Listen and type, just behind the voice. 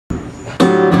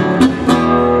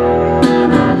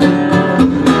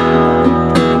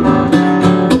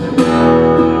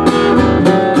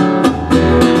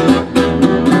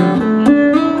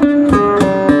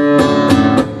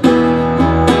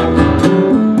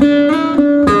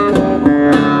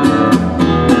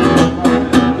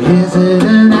Is it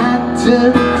an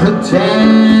actor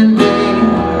pretending?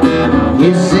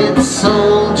 Is it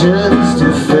soldiers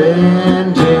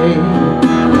defending?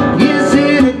 Is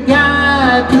it a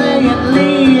guy playing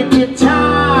lead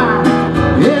guitar?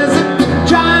 Is it the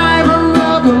driver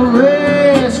of a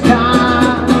race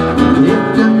car?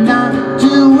 If you're not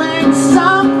doing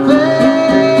something,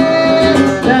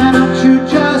 then aren't you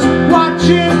just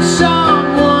watching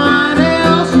someone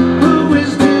else who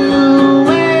is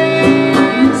doing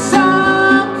something?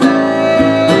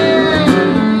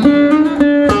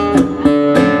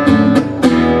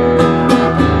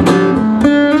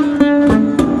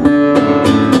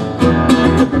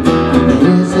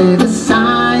 Is it a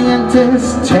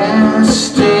scientist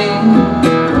testing?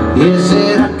 Is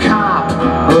it a cop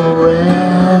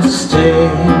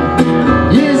arresting?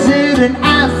 Is it an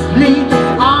athlete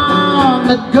on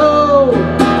the go?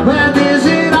 Well, is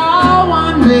it all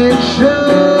one big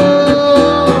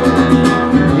show?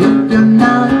 If you're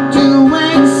not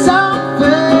doing something,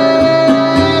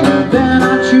 then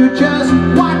aren't you just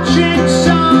watching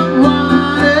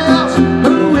someone else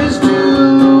who is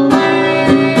doing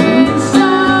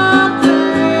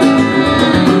something?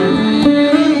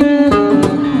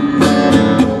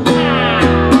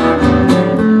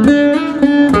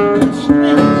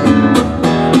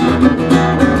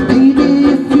 Maybe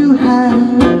if you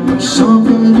had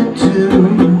something to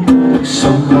do,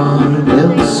 someone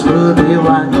else would be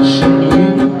watching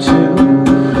you too.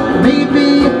 Maybe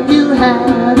if you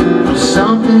had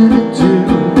something to do,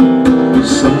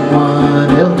 someone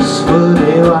else would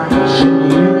be watching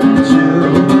you too.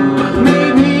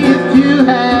 Maybe if you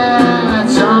had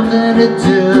something to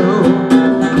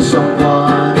do,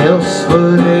 someone else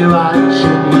would be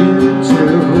watching you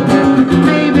too.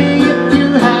 Maybe if you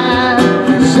had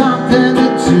something to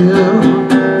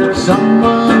do,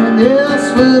 someone else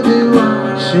will be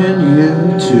watching you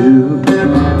too.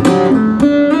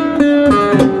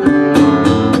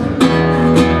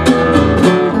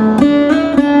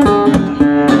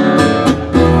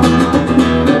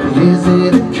 Is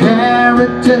it a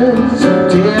character's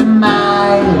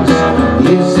demise?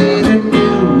 Is it a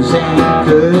news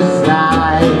anchor's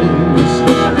lies?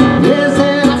 Is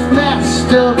it a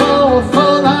festival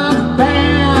full of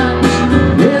bands?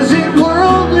 Is it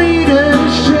world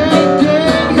leaders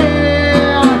shaking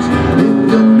hands? If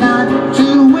you're not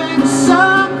doing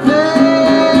something,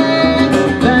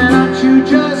 then aren't you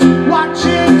just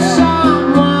watching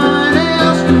someone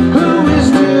else who is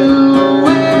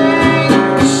doing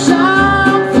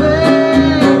something?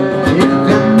 If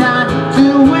you're not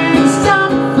doing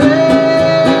something,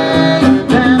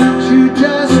 then aren't you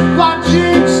just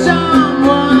watching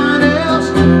someone else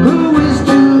who is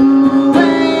doing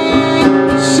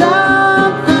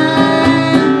something?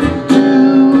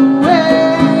 Doing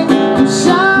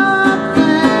something,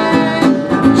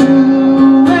 doing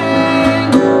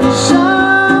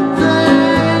something.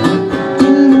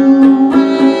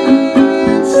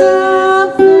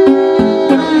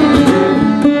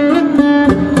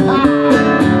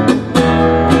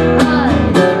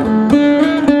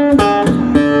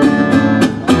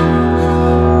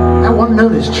 That one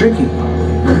note is tricky.